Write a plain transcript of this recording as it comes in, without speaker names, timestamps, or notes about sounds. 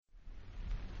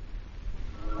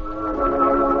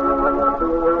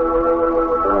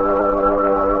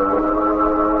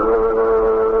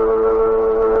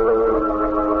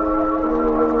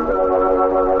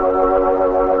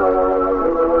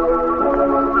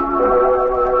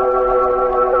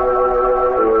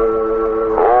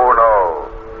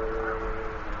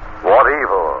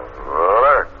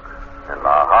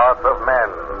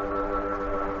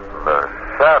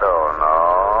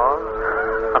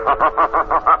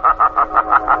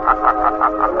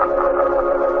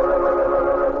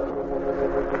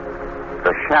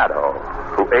Shadow,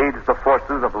 who aids the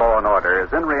forces of law and order,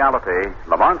 is in reality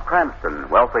Lamont Cranston,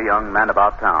 wealthy young man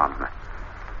about town.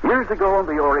 Years ago in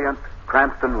the Orient,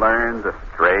 Cranston learned a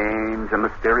strange and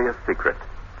mysterious secret.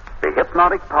 The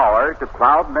hypnotic power to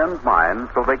cloud men's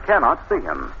minds so they cannot see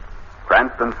him.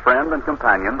 Cranston's friend and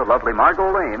companion, the lovely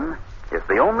Margot Lane, is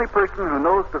the only person who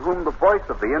knows to whom the voice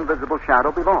of the invisible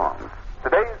Shadow belongs.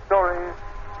 Today's story,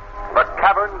 The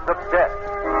Caverns of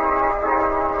Death.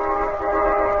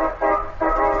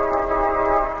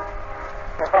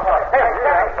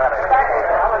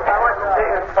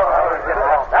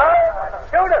 Now,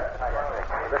 students,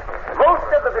 most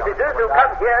of the visitors who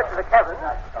come here to the caverns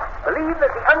believe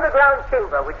that the underground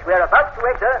chamber which we are about to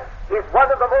enter is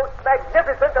one of the most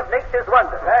magnificent of nature's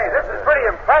wonders. Hey, this is pretty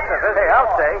impressive, isn't it?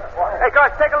 I'll say. Hey,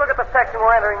 guys, take a look at the section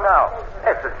we're entering now.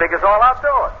 It's as big as all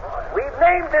outdoors. We've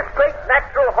named this great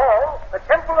natural hall the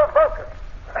Temple of Vulcan,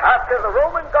 after the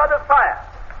Roman god of fire,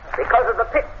 because of the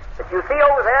pit that you see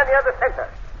over there near the center,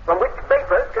 from which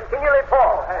vapors continually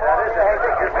fall.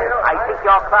 I think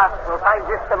your class will find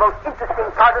this the most interesting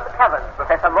part of the cavern.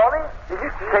 Professor Morley? Is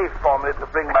it safe for me to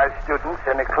bring my students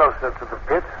any closer to the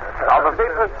pit? Are the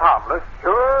vapors harmless?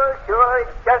 Sure,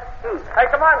 it's just heat. Hey,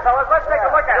 come on, fellas. Let's take a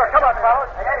look at it. Come on,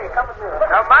 fellas. Eddie, come with me.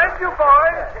 Now, mind you,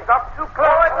 boys. Not too close.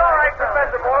 Oh, it's all right,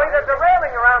 Professor Morley. There's a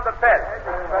railing around the pit.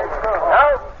 Now,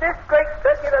 this great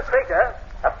circular crater,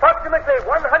 approximately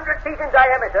 100 feet in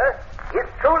diameter, is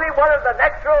truly one of the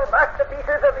natural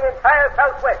masterpieces of the entire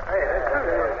Southwest.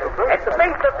 At the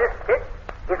base of this pit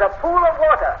is a pool of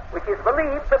water, which is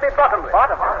believed to be bottomless.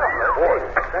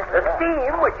 The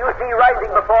steam which you see rising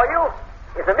before you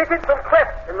is emitted from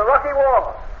clefts in the rocky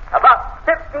wall, about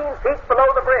 15 feet below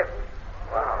the brim.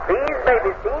 These may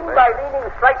be seen by leaning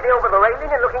slightly over the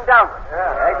railing and looking downward.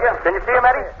 Can you see him,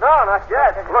 Eddie? No, not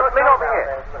yet. Look, lean over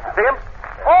here. See him?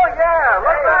 Oh, yeah.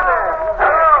 Look down there.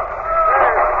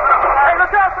 Hey,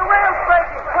 look out. The rail's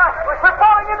breaking. We're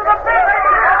falling into the pit.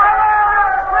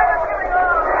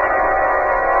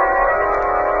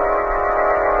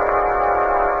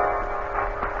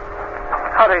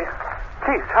 Hurry.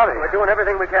 Please, hurry. We're doing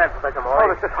everything we can, Professor Morley.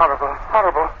 Oh, this is horrible.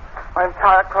 Horrible. My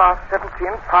entire class, 17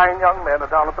 fine young men, are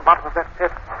down at the bottom of that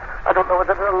pit. I don't know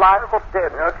whether they're alive or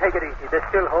dead. Now, take it easy. There's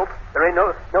still hope. There ain't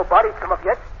no bodies come up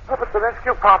yet. Oh, but the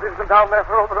rescue party's been down there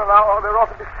for over an hour. There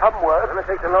ought to be some word. Well, it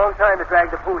takes a long time to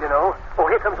drag the pool, you know. Oh,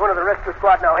 here comes one of the rescue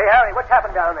squad now. Hey, Harry, what's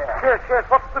happened down there? Yes.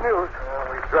 What's the news?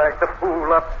 We dragged the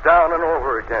pool up, down, and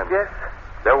over again. Yes?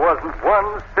 There wasn't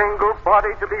one single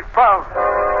body to be found.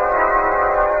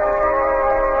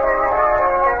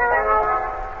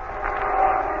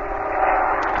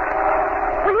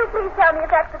 Will you please tell me if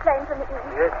that's the plane from the east?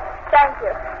 Yes. Thank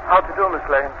you. How'd you do, Miss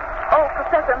Lane? Oh,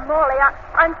 Professor Morley,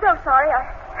 I'm so sorry. I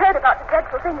heard about the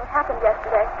dreadful thing that happened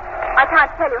yesterday. I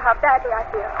can't tell you how badly I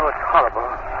feel. Oh, it's horrible.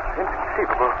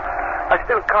 Inconceivable. I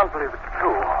still can't believe it's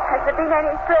true. Has there been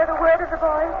any further word of the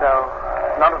boys? No.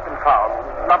 None have been found.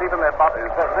 Not even their bodies.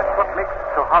 That's what makes it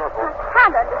so horrible. I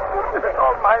can't understand It's it.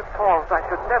 all my fault. I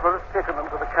should never have taken them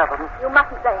to the cabin. You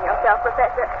mustn't blame yourself,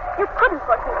 Professor. You couldn't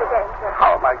foresee the danger.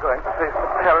 How am I going to face the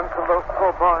parents of those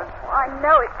poor boys? Oh, I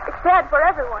know it's sad for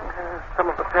everyone. Some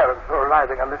of the parents who are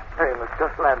arriving on this train has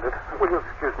just landed. Will you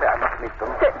excuse me? I must meet them.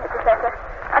 Certainly, Professor.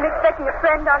 I'm expecting a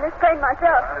friend on this train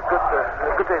myself.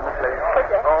 Good day, Miss Lane. Good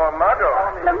day. Oh, Margot.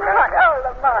 Lamont. Oh,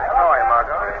 Lamont. How are you,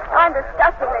 Margot? I'm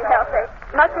disgustingly healthy.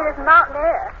 Must be this mountain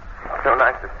air. So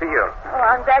nice to see you. Oh,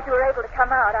 I'm glad you were able to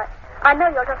come out. I know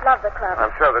you'll just love the club.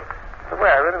 I'm sure that... Well,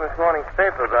 I read in this morning's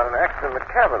paper about an accident in the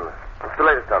cabin. What's the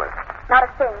latest on it? Not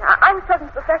a thing. I was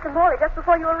talking to Professor Morley just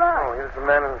before you Oh, arrived. he was the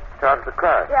man in charge of the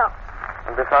car. Yeah,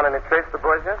 Have they found any trace of the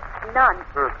boys yet? none.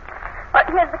 But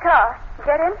here's the car.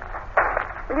 Get in.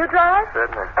 Will you drive?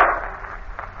 Certainly.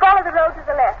 Follow the road to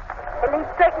the left. It leads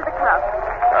straight to the club.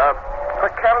 The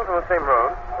cabins on the same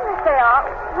road. Yes, they are.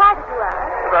 Why did you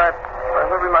ask? But I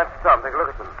thought we might stop and take a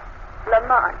look at them.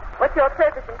 Lamont, what's your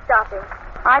purpose in stopping?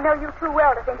 I know you too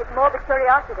well to think it's morbid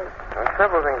curiosity. There are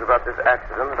several things about this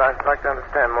accident that I'd like to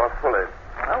understand more fully.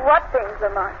 What things,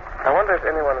 Lamont? I wonder if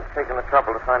anyone has taken the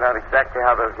trouble to find out exactly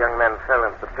how those young men fell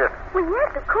into the pit. Well,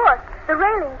 yes, of course. The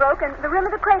railing broke and the rim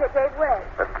of the crater gave way.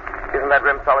 But isn't that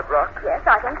rim solid rock? Yes,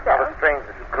 I think so. Rather strange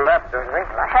that it collapsed, don't you think?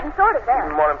 I hadn't thought of that.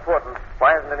 Even more important,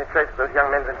 why hasn't any trace of those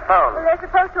young men been found? Well, they're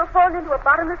supposed to have fallen into a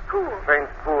bottomless pool. Strange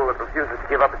pool that refuses to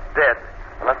give up its dead.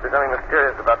 There must be something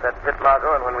mysterious about that pit,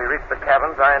 Margot, and when we reach the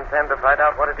cabins, I intend to find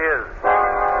out what it is.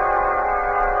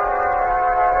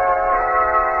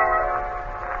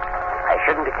 I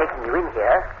shouldn't be taking you in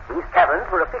here. These caverns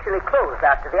were officially closed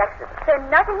after the accident. Then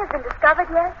nothing has been discovered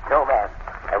yet? No, ma'am.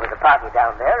 There was a party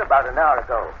down there about an hour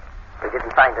ago. We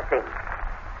didn't find a thing.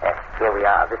 Yes, here we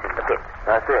are. This is the pit.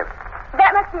 That's it.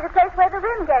 That must be the place where the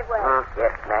rim gave way.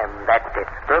 Yes, ma'am, that's it.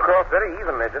 Broke off very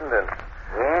evenly, didn't it?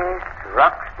 Yes,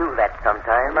 rocks do that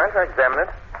sometimes. Mind I examine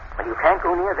it? But you can't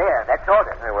go near there. That's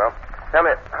ordered. Very well. Tell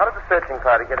me, how did the searching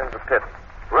party get into the pit?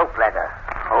 Rope ladder.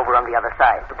 Over on the other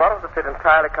side. The bottom of the pit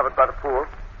entirely covered by the pool.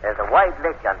 There's a wide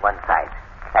ledge on one side.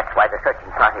 That's why the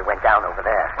searching party went down over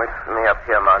there. Wait for me up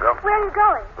here, Margot. Where are you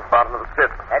going? The bottom of the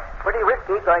pit. That's pretty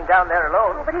risky going down there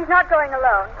alone. Oh, but he's not going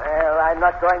alone. Well, I'm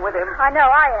not going with him. I know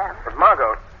I am. But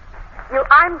Margot,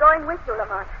 I'm going with you,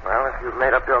 Lamont. well, if you've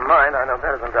made up your mind, I know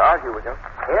better than to argue with you.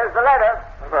 Here's the ladder.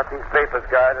 What about these vapors,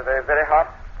 guys? Are they very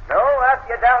hot? No,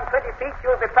 after you're down 20 feet,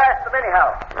 you'll be past them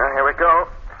anyhow. Well, here we go.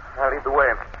 I'll lead the way.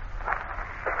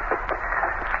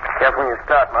 Careful when you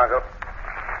start, Margot.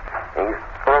 These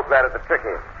rope ladders are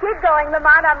tricky. Keep going,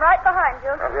 Lamont. I'm right behind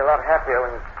you. I'll be a lot happier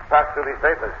when you pass through these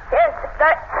vapors. Yes, it's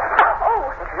that. Oh,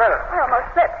 What's the matter? I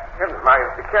almost slipped. Heavens, Margot,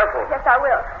 be careful. Yes, I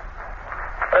will.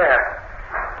 There.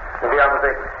 We'll be out of the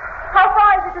vapors. How far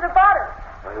is it to the bottom?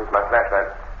 I'll use my flashlight.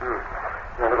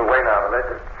 A little way now. The ledge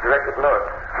is directly below it.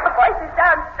 The voices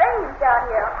sound strange down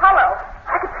here. Hollow.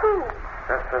 Like a tube.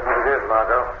 That's what it is,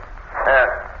 Margot. There.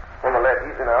 On the ledge.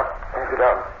 Easy now. Don't get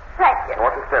down. Thank you.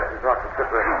 Watch your steps. These rocks are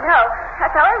slippery. No,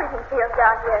 that's how everything feels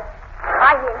down here.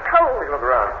 Icy and cold. Take a look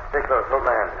around. Stay close. Hold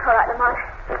my hand. All right, Lamont.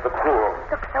 There's the pool. It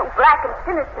looks so black and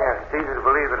sinister. Yes, it's easy to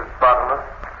believe that it's bottomless.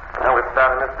 Now we start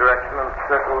in this direction and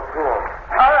circle the pool.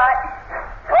 All right.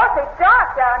 Awfully dark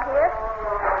down here.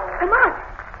 Lamont,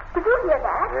 did you hear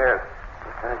that? Yes,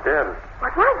 I did.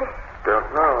 What was it? Don't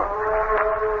know.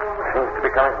 Seems to be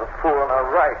coming from the pool on our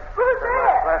right. Who's There's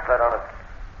there? my flashlight on it.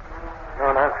 No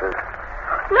one answers.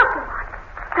 Look, Lamont.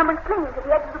 Someone's clinging to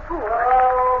the edge of the pool.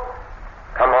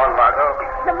 Come on, Margot.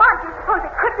 Lamont, do you suppose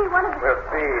it could be one of the... We'll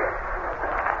see.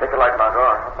 Take a light, Margot.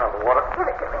 I'll out the water. Give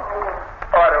it to me.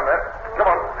 Oh, I don't know. Come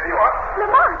on. There you are.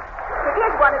 Lamont, it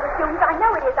is one of the students. I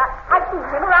know it is. I've seen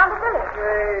him around the village.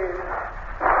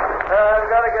 I've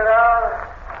got to get out.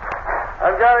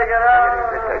 I've got to get out.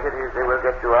 Take it easy. We'll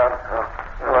get you out.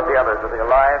 What about the others? Are they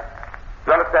alive?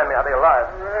 Do you understand me? Are they alive?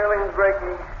 The railing's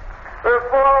breaking. We're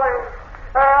falling.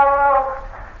 Help!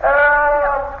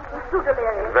 Help! He's too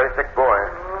delirious. He's a very sick boy.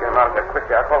 Get him out of there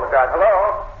quickly. I'll call the guys. Hello?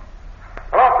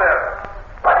 Hello up there.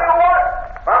 What do you want?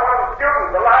 Found one of the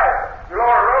students alive. You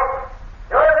lower a rope.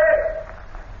 Sure it is.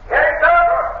 Get it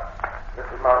done. This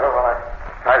is Margot while I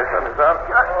try to turn this up.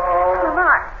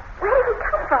 Lamont, where did he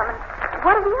come from? And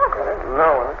what are the others? No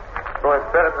one. Boy's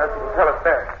better than you can tell us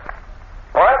there.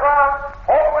 Boys on.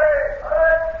 Hallway.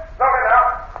 Stop it now.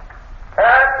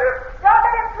 And this. Don't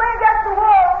let him swing against the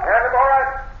wall. And him all right.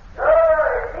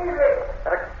 Sure, easy.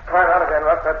 Better climb out again and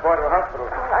rush that boy to the hospital.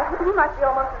 He must be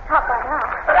almost at the top by now.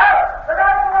 Look out! Look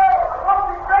out the wall! The wall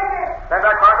is breaking. Stand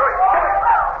back, Margot.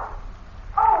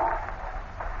 Oh,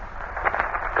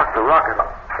 Stuck the rocket.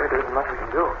 There isn't much we can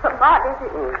do. Lamont, is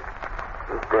it?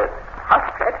 He's dead. How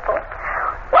dreadful.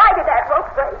 Why did that rope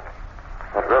break?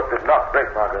 That rope did not break,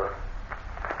 Margot.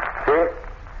 See?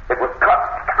 It was cut.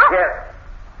 Yes.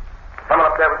 Someone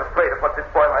up there was afraid of what this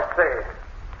boy might say.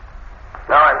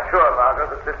 Now I'm sure, Margot,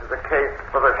 that this is a case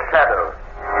for the Shadow.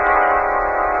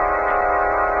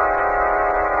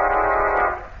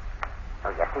 Oh,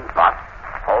 you see, boss,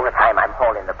 all the time I'm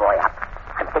holding the boy up,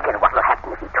 I'm thinking what will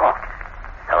happen if he talks.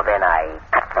 So then I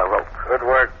cut the rope. Good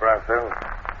work, Brunson.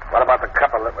 What about the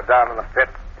couple that were down in the pit?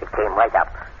 It came right up.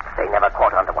 They never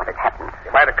caught on to what had happened.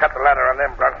 You might have cut the ladder on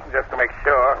them, Brunson, just to make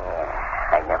sure.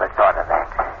 Yeah, I never thought of that.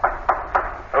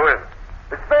 Who is it?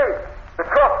 It's me. The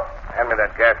cook. Hand me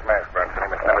that gas mask, Brunson. He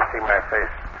must never see my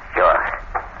face. Sure.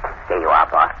 Here you are,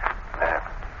 boss.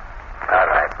 All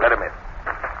right, let him in.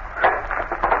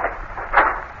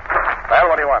 Well,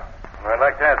 what do you want? I'd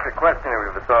like to ask a question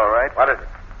if it's all right. What is it?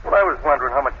 Well, I was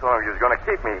wondering how much longer you was going to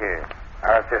keep me here.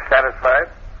 Aren't you satisfied?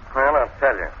 Well, I'll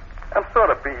tell you. I'm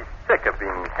sort of sick of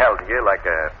being held here like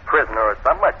a prisoner or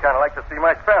something. I'd kind of like to see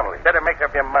my family. Better make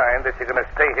up your mind that you're going to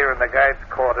stay here in the guide's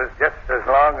quarters just as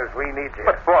long as we need you.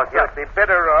 But, boss, You'd be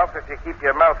better off if you keep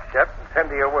your mouth shut and tend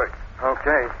to your work.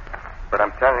 Okay. But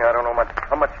I'm telling you, I don't know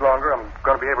how much longer I'm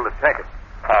going to be able to take it.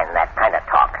 And that kind of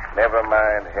talk. Never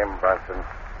mind him, Brunson.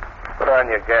 Put on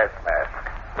your gas mask.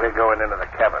 We're going into the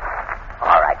cabin.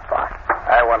 All right, boss.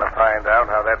 I want to find out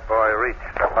how that boy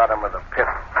reached the bottom of the pit.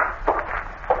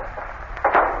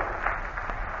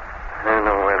 I don't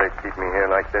know why they keep me here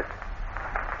like this.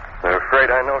 They're afraid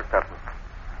I know something.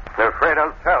 They're afraid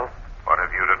I'll tell. What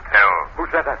have you to tell? Who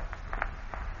said that?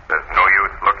 There's no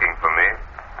use looking for me.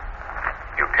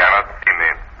 You cannot see me.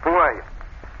 Who are you?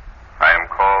 I am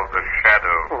called the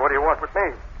Shadow. Well, what do you want with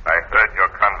me? I heard your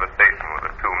conversation with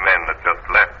the two men that just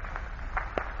left.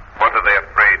 What are they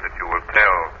afraid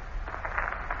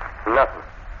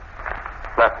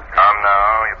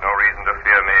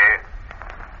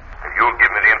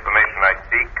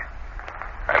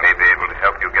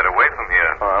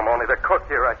only the cook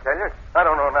here, I tell you. I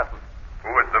don't know nothing. Who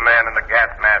is the man in the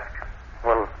gas mask?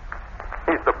 Well,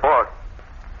 he's the boss.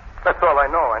 That's all I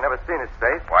know. I never seen his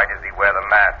face. Why does he wear the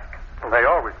mask? They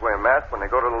always wear masks when they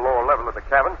go to the lower level of the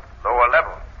cabin. Lower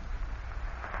level?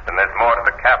 Then there's more to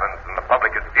the cabins than the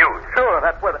public is viewed. Sure,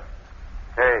 that's where the...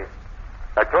 Hey,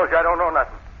 I told you I don't know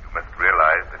nothing. You must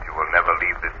realize that you will never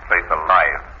leave this place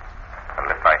alive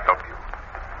unless I help you.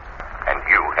 And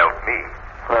you help me.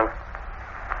 Well,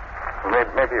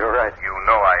 maybe you're right. You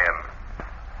know I am.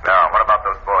 Now, what about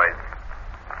those boys?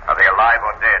 Are they alive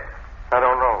or dead? I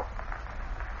don't know.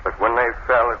 But when they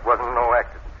fell, it wasn't no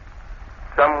accident.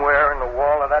 Somewhere in the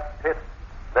wall of that pit,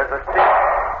 there's a secret.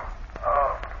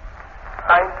 Oh,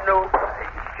 I knew I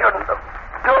shouldn't have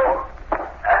done.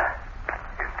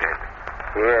 He's dead.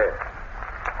 Yes.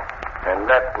 And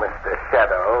that, Mr.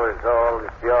 Shadow, is all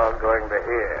that you're going to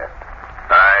hear.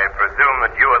 I presume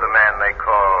that you are the man they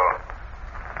call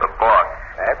the boss.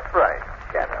 That's right,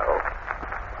 Shadow.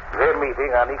 They're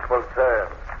meeting on equal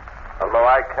terms. Although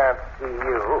I can't see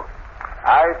you,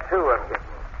 I, too, am hidden,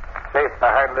 safe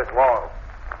behind this wall.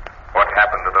 What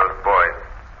happened to those boys?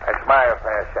 That's my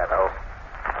affair, Shadow.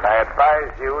 And I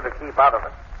advise you to keep out of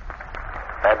it.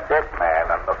 That dead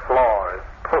man on the floor is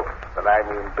proof that I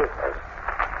mean business.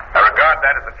 I regard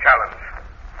that as a challenge.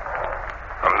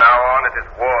 From now on, it is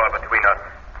war between us.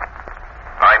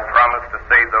 I promise to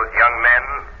save those young men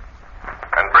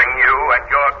and bring you and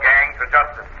your gang to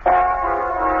justice.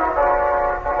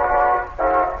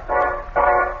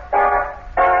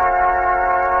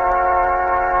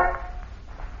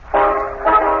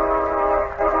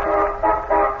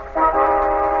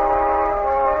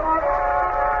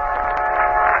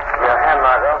 Your hand,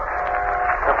 Margot.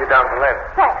 Help you down to the left.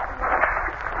 Thanks.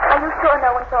 Are you sure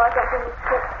no one saw us entering this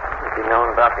ship? If you'd known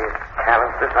about these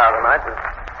cabins this hour of the night,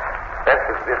 best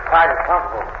is to be as quiet as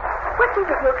possible. What is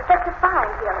it you expect to find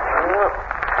here? Well,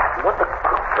 what the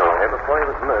cook told me before he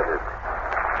was murdered.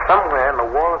 Somewhere in the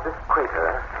wall of this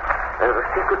crater, there's a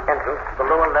secret entrance to the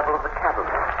lower level of the cabin.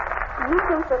 You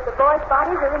think that the boys'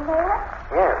 bodies are in there?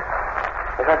 Yes.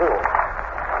 Yes, I do.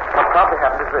 What probably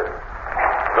happened is this.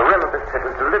 The rim of this pit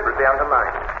was deliberately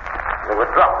undermined. They were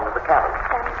dropped into the cabin.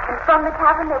 And from the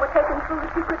cabin they were taken through the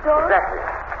secret door? Exactly.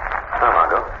 Now,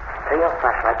 Margot, take your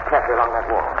flashlight carefully along that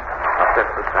wall. I'll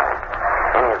search the side.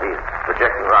 Any of these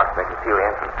projecting rocks may conceal the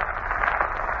entrance.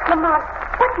 Lamont,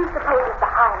 what do you suppose is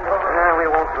behind all this? We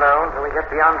won't know until we get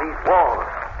beyond these walls.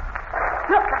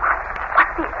 Look, Lamont.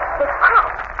 What's this? This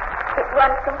path. It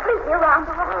runs completely around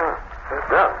the rock. It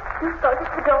does. Do you suppose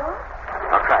it's the door?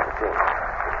 I'll try to see.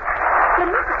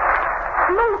 Then look.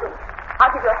 It's moving.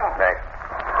 I'll give you a hand. Thanks.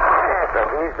 Yeah, so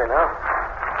easy now.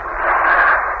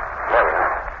 There we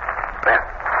are. There.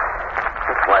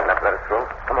 It's wide enough to let us through.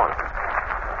 Come on.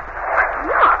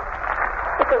 Look.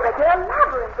 It's a regular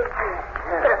labyrinth in here.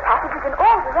 There are passages in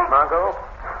all directions. Margot,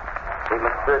 we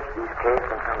must search these caves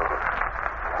and tunnels.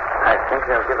 I think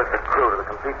they'll give us a clue to the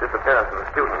complete disappearance of the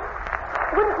students.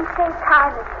 Wouldn't we save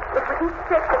time if we each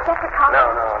searched a separate column?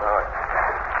 No.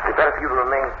 It's better for you to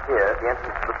remain here at the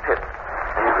entrance to the pit.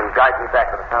 And you can guide me back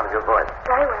to the sound of your voice.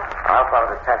 Very well. I'll follow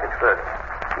this passage first.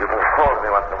 You can call to me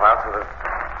once in a while so that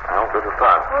I won't go too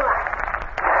far. All right.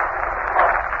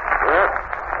 Yeah.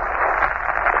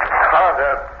 It's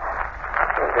harder.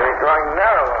 It's growing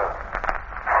narrower.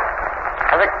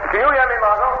 Can you hear me,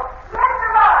 Margot? Yes,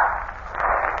 Lamont.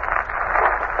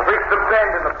 I've reached the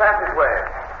bend in the passageway.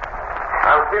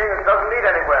 I'm feeling it doesn't lead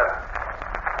anywhere.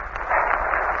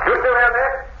 You still hear me?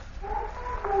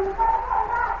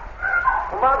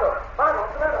 Margot, what's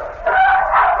the matter?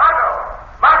 Margot,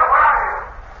 where are you?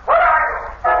 Where are you?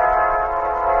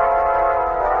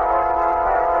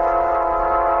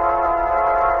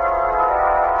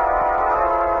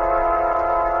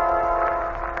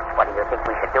 What do you think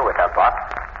we should do with her, boss?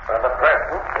 For the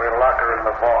present, we'll lock her in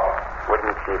the vault.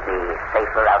 Wouldn't she be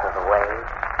safer out of the way?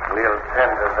 We'll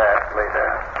tend to that later.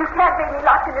 You can't leave me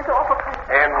locked in this awful place.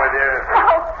 In with you.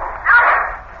 No.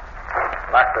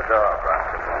 Lock the door,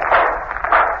 Bronson.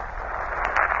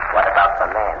 What about the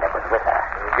man that was with her?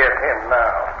 We'll get him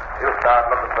now. You start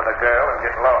looking for the girl and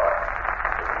get lost.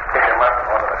 Pick him up in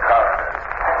one of the corridors.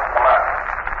 Come on.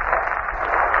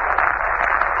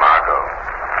 Margot.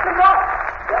 Lamont,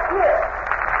 you're here.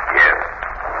 Yes.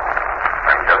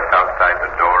 I'm just outside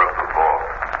the door of the vault.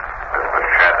 There's the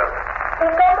shadow.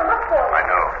 They're going to look for you. I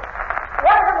know.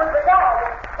 One of them was the dog.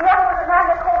 The other was the man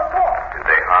they called the boss. Did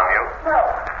they harm you? No.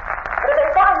 But if they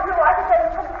find you, I think they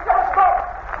will kill us both.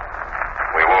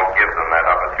 We won't give them that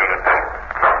opportunity.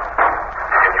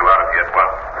 Get you out of here at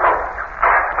once.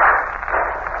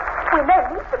 We may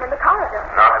meet them in the corridor.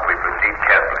 Not if we proceed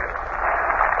carefully.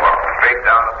 Walk straight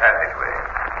down the passageway.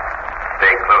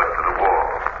 Stay close to the wall.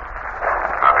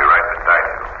 I'll be right beside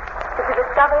you. Did you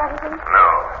discover anything? No.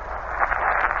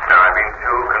 No, I've been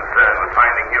too concerned with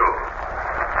finding you.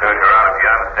 Soon you're out of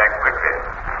Jan's deck quickly.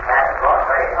 That's all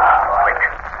very hard, boy. Quick.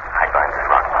 I find this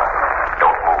rock.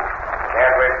 Don't move.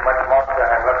 Can't waste much more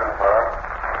time looking for him.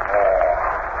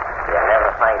 He'll never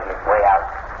find his way out.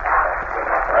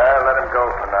 Well, let him go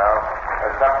for now.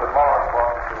 There's something more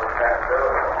important to attend to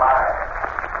than mine.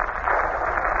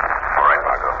 All right,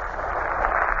 Margot.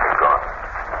 He's gone.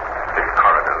 This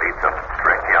corridor leads up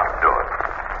directly out the door.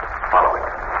 Follow it.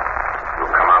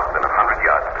 You'll come out within 100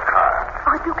 yards of the car.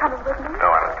 Aren't you coming with me? No,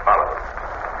 I must follow them.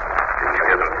 Didn't you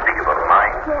hear them speak about a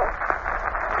mine? Yes.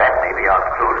 That may be our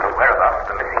clue to the whereabouts of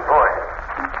the missing boys.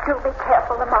 Do be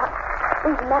careful, Lamont.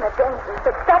 These men are dangerous.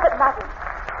 But stop at nothing.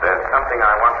 There's something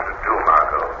I want you to do,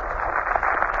 Margot.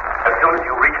 As soon as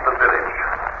you reach the village,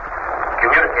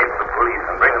 communicate with the police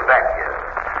and bring them back here.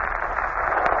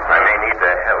 I may need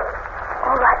their help.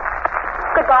 All right.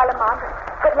 Goodbye, Lamont.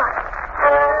 Good luck.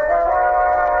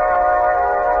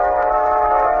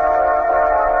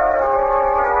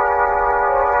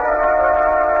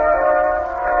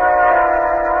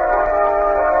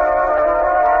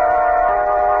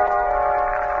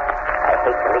 I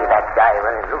hate to leave that guy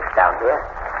running loose down here.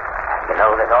 You know,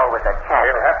 there's always a chance.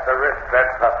 We'll have to risk that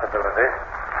possibility.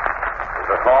 Is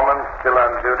the foreman still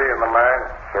on duty in the mine?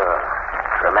 Sure.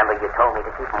 Remember you told me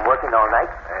to keep him working all night?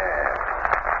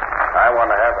 Yeah. I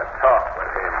want to have a talk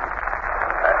with him.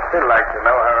 I'd still like to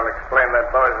know how he'll explain that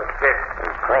boy's escape. He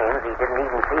claims he didn't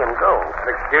even see him go. That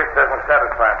excuse doesn't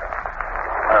satisfy me.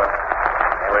 Well,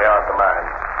 here we are at the mine.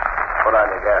 Put on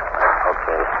your gas mask.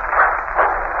 Okay.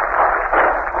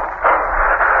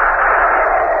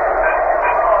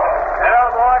 Hello,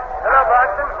 boys. Hello,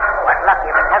 Boston. What luck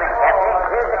you been having, Captain?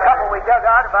 Here's the couple we dug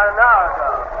out about an hour ago.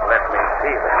 Let me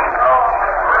see them.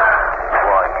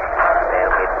 Boy,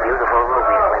 they'll be beautiful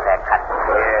rubies with that cut.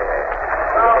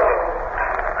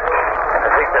 And I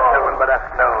think that someone but us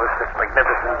knows this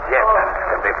magnificent gem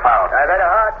can be found. I've had a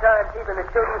hard time keeping the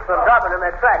students from dropping them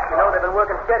at tracks. You know, they've been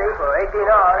working steady for 18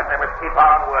 hours. They must keep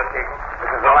on working. This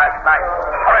is the last night.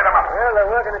 Hurry them up. Well, they're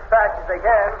working as fast as they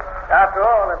can. After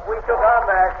all, if we took our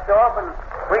masks off and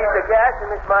breathed the gas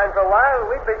in this mine for a while,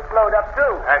 we'd be slowed up,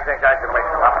 too. I think I can wake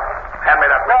them up. Hand me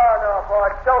that No, whip. no,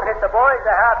 boys. Don't hit the boys.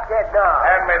 They're half dead now.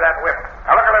 Hand me that whip.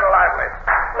 Now look a little lively.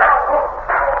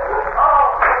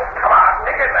 Come on,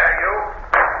 dig in there, you.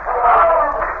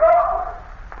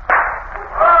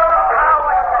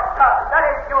 That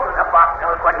is human. The boss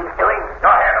knows what he's doing. Go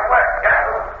ahead and work. Get it.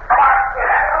 Come on, get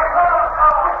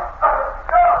it.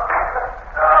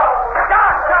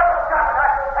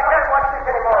 I can't watch this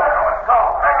anymore.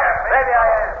 Maybe I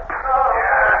am.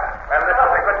 Well, this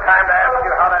is a good time to ask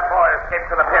you how that boy escaped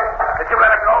to the pit. Did you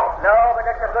let him go? No, but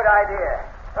that's a good idea.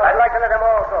 I'd like to let them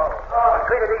all go. We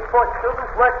treated these poor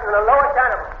students worse than the lowest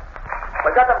animals. We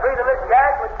got them breathing this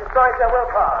gas which destroys their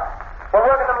willpower. We're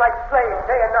working them like slaves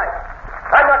day and night.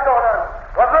 I'm not going on.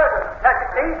 We're murder. Can't you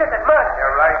see? This is murder.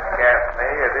 You're right,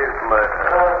 Gaffney. It is murder.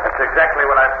 That's exactly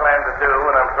what I plan to do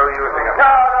when I'm through using him. No,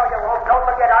 you won't. Don't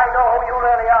forget, I know who you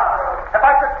really are. If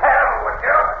I could tell, Would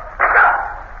you?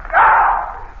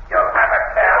 You'll never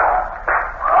tell.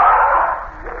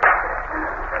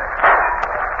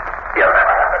 You'll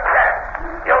never have a chance.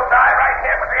 You'll die right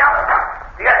here with the other one.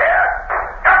 Do you hear?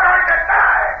 You're going to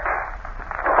die.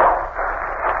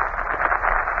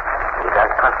 He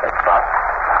does conflict, boss.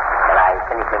 Shall I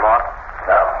finish him off?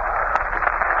 No.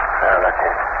 No, that's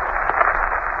it.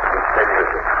 He's steady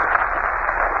with you.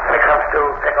 When it comes to,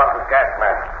 take off his gas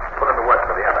mask. Put him to work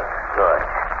for the others. Good.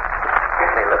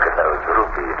 Let me look at those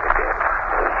rubies again.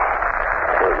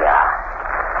 Here you are.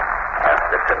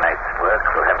 After tonight's work,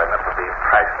 we'll have enough of these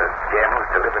priceless gems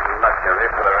to live in luxury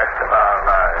for the rest of our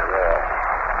lives.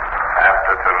 Yeah.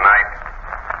 After tonight,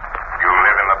 you'll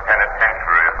live in the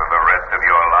penitentiary for the rest of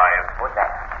your lives. What's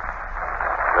that?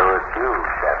 So it's you,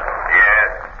 Shadow. Yes.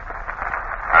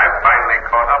 I finally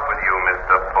caught up with you,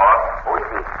 Mr. Boss. Who is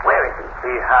he? Where is he?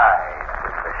 Behind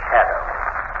is the Shadow.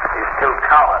 He's too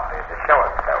cowardly to show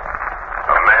himself.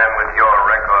 A man with your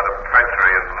record of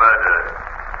treachery and murder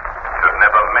should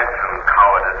never mention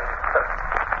cowardice.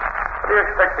 What do you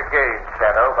expect to gain,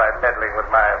 Shadow, by meddling with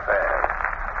my affairs?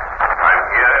 I'm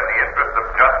here in the interest of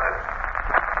justice.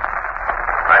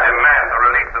 I demand the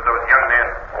release of those young men.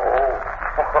 Oh.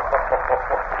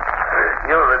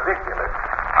 You're ridiculous.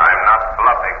 I'm not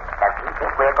bluffing. Does he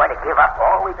think we're going to give up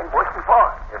all we've been working for?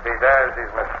 If he does,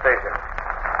 he's mistaken.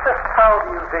 Just how do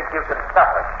you think you can stop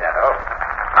us, Shadow?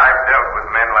 I've dealt with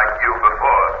men like you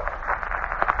before.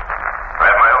 I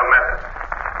have my own methods.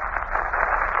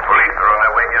 The police are on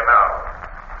their way here now.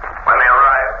 When they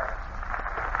arrive,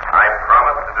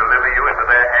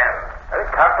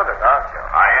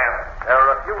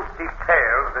 few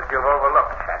details that you've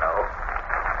overlooked, Shadow.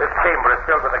 This chamber is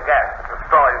filled with a gas that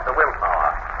destroys the willpower.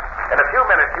 In a few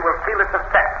minutes, you will feel its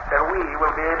effects, and we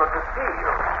will be able to see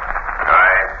you.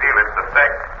 I feel its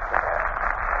effects.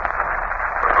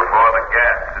 But before the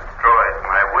gas destroys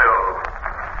my will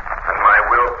and my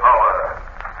willpower,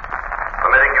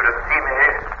 permitting you to see me,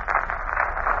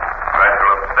 I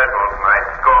shall have settled my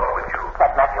score with you.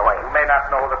 That's not your way. You may not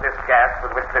know that this gas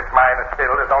with which this mine is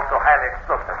filled is also highly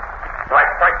explosive. If I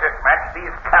strike this match,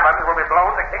 these caverns will be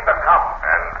blown to kingdom come.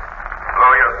 And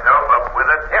blow yourself up with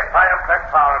it? If I am fed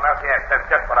power enough, yes,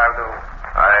 that's just what I'll do.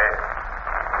 I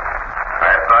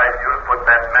advise you to put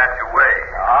that match away.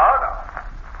 Oh, no.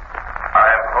 I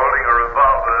am holding a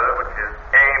revolver which is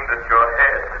aimed at your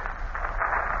head.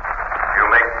 You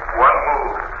make one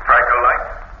move, strike a light.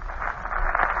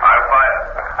 I'll fire.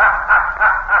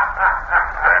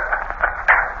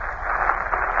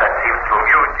 That seems to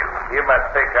amuse you. You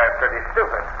must think I'm pretty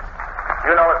stupid.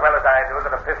 You know as well as I do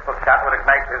that a pistol shot would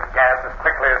ignite this gas as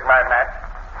quickly as my match.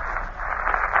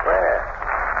 Well,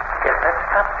 guess that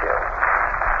stops you.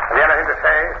 Have you anything to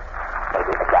say?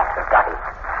 Maybe the gas has got him.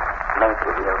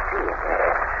 Maybe we'll see it.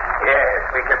 Yes,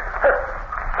 we can.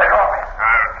 Let go of me.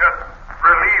 I'll just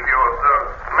relieve you of those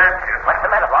matches. What's the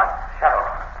matter, boss? Shadow.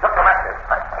 Look the matches.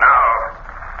 Now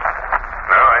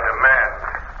I demand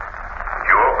that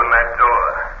you open that door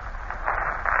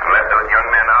and let those young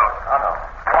men out. Oh, no.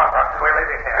 Come on, Bronson. We're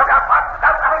leaving here. Look out, Bob. Look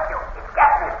out behind you. It's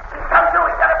gases. He's come through.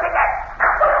 He's got a big axe.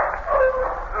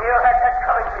 You had that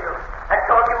coming to you. I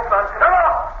told you, Bronson. No.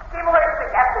 Keep away from the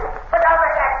captain. Put down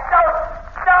that axe. Don't.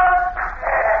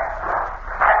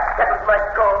 That settles my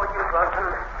score with you,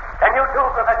 Bronson. And you too,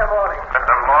 Professor Morley.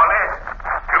 Mr. Morley?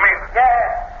 You mean... Yeah,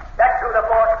 that's who the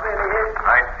boss really is.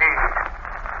 I see.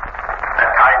 That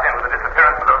ties in with the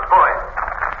disappearance of those boys.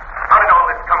 How did all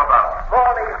this come about?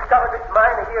 Morley discovered this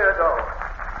mine a year ago.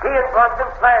 He and Bronson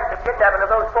planned the kidnapping of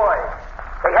those boys.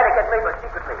 They had to get labor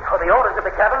secretly, or the owners of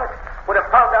the caverns would have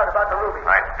found out about the ruby.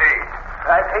 I see.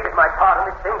 I've hated my part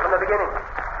in this thing from the beginning.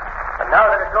 But now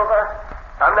that it's over,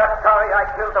 I'm not sorry I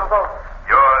killed them both.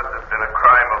 Yours has been a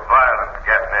crime of violence,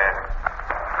 Gatman.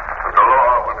 But the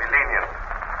law will be lenient.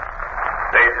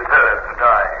 They deserve to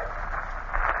die.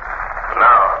 So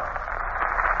now,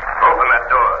 open that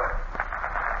door.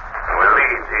 And we'll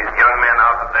lead these young men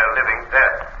out of their living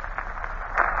death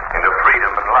into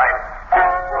freedom and life.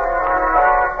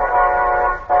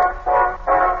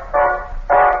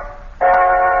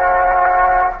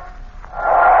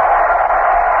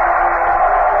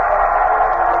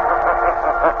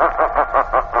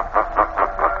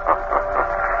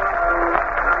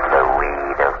 The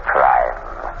weed of crime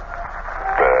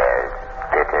bears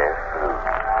bitter fruit.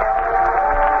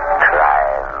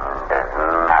 Crime does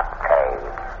not pay.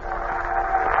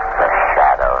 The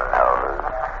shadow knows.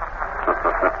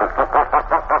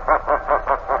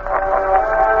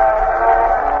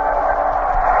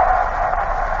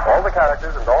 All the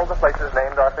characters and all the places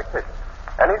named are fictitious.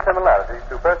 Any similarities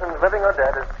to persons living or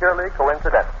dead is purely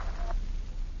coincidental.